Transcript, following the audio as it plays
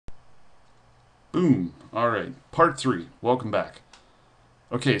Boom. All right. Part 3. Welcome back.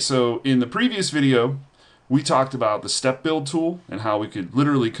 Okay, so in the previous video, we talked about the step build tool and how we could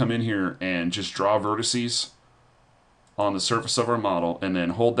literally come in here and just draw vertices on the surface of our model and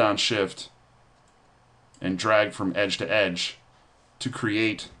then hold down shift and drag from edge to edge to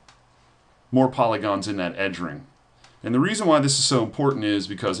create more polygons in that edge ring. And the reason why this is so important is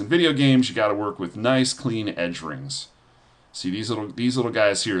because in video games you got to work with nice clean edge rings. See these little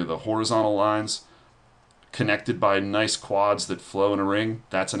guys here, the horizontal lines connected by nice quads that flow in a ring,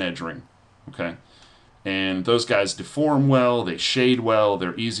 that's an edge ring. Okay? And those guys deform well, they shade well,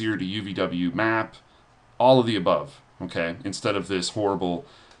 they're easier to UVW map, all of the above, okay? Instead of this horrible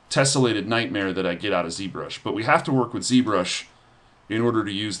tessellated nightmare that I get out of ZBrush. But we have to work with ZBrush in order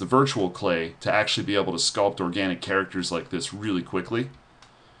to use the virtual clay to actually be able to sculpt organic characters like this really quickly.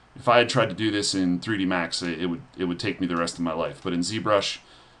 If I had tried to do this in 3D Max, it would take me the rest of my life. But in ZBrush,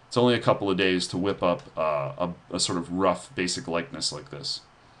 it's only a couple of days to whip up a sort of rough basic likeness like this.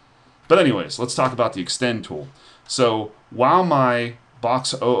 But anyways, let's talk about the extend tool. So while my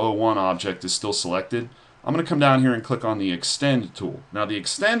box 001 object is still selected, I'm going to come down here and click on the extend tool. Now the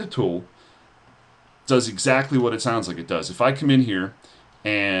extend tool does exactly what it sounds like it does. If I come in here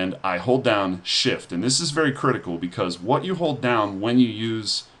and I hold down shift, and this is very critical because what you hold down when you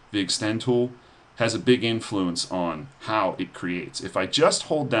use the extend tool has a big influence on how it creates. If I just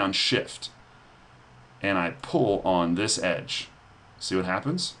hold down shift and I pull on this edge, see what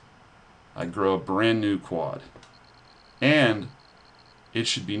happens? I grow a brand new quad. And it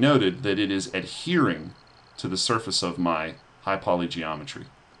should be noted that it is adhering to the surface of my high poly geometry.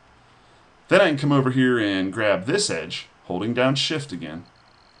 Then I can come over here and grab this edge, holding down shift again,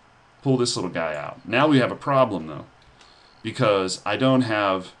 pull this little guy out. Now we have a problem though, because I don't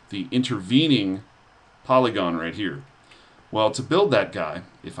have the intervening polygon right here. Well, to build that guy,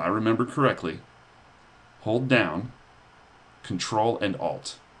 if I remember correctly, hold down Control and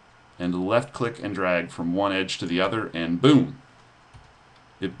Alt, and left click and drag from one edge to the other, and boom,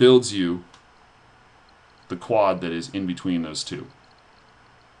 it builds you the quad that is in between those two.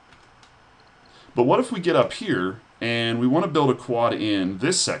 But what if we get up here and we want to build a quad in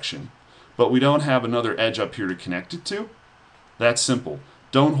this section, but we don't have another edge up here to connect it to? That's simple.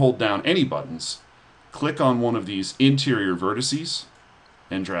 Don't hold down any buttons. Click on one of these interior vertices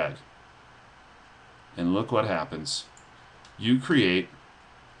and drag. And look what happens. You create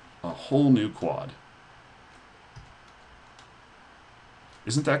a whole new quad.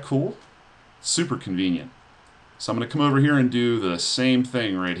 Isn't that cool? Super convenient. So I'm going to come over here and do the same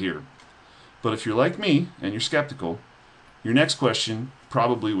thing right here. But if you're like me and you're skeptical, your next question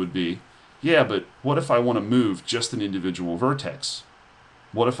probably would be, yeah, but what if I want to move just an individual vertex?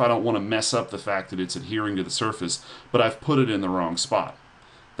 What if I don't want to mess up the fact that it's adhering to the surface, but I've put it in the wrong spot?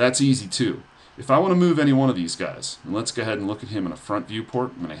 That's easy too. If I want to move any one of these guys, and let's go ahead and look at him in a front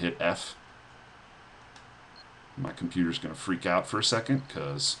viewport, I'm going to hit F. My computer's going to freak out for a second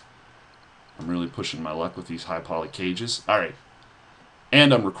because I'm really pushing my luck with these high poly cages. Alright,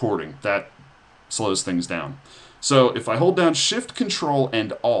 and I'm recording. That slows things down. So if I hold down Shift, Control,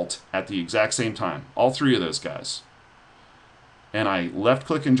 and Alt at the exact same time, all three of those guys, and I left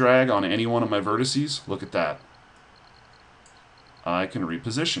click and drag on any one of my vertices, look at that. I can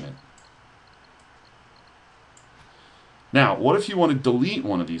reposition it. Now, what if you want to delete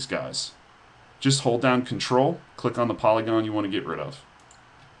one of these guys? Just hold down Control, click on the polygon you want to get rid of.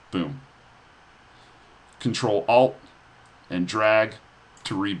 Boom. Control Alt and drag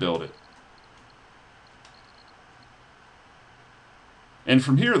to rebuild it. And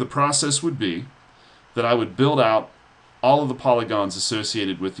from here, the process would be that I would build out all of the polygons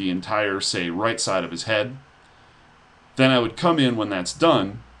associated with the entire, say, right side of his head. Then I would come in when that's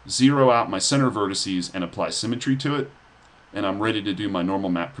done, zero out my center vertices and apply symmetry to it, and I'm ready to do my normal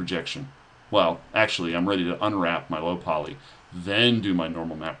map projection. Well, actually, I'm ready to unwrap my low poly, then do my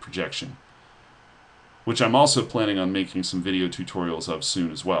normal map projection, which I'm also planning on making some video tutorials of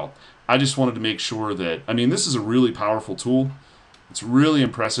soon as well. I just wanted to make sure that, I mean, this is a really powerful tool. It's really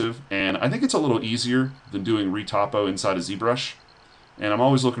impressive, and I think it's a little easier than doing Retopo inside of ZBrush. And I'm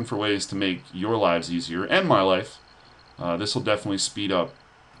always looking for ways to make your lives easier, and my life. This will definitely speed up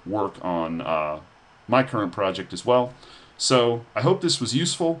work on my current project as well. So I hope this was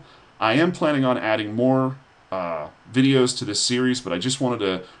useful. I am planning on adding more videos to this series, but I just wanted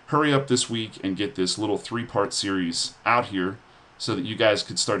to hurry up this week and get this little 3-part series out here so that you guys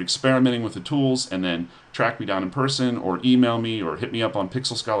could start experimenting with the tools and then track me down in person or email me or hit me up on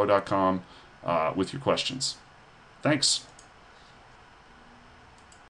pixelscholar.com with your questions. Thanks.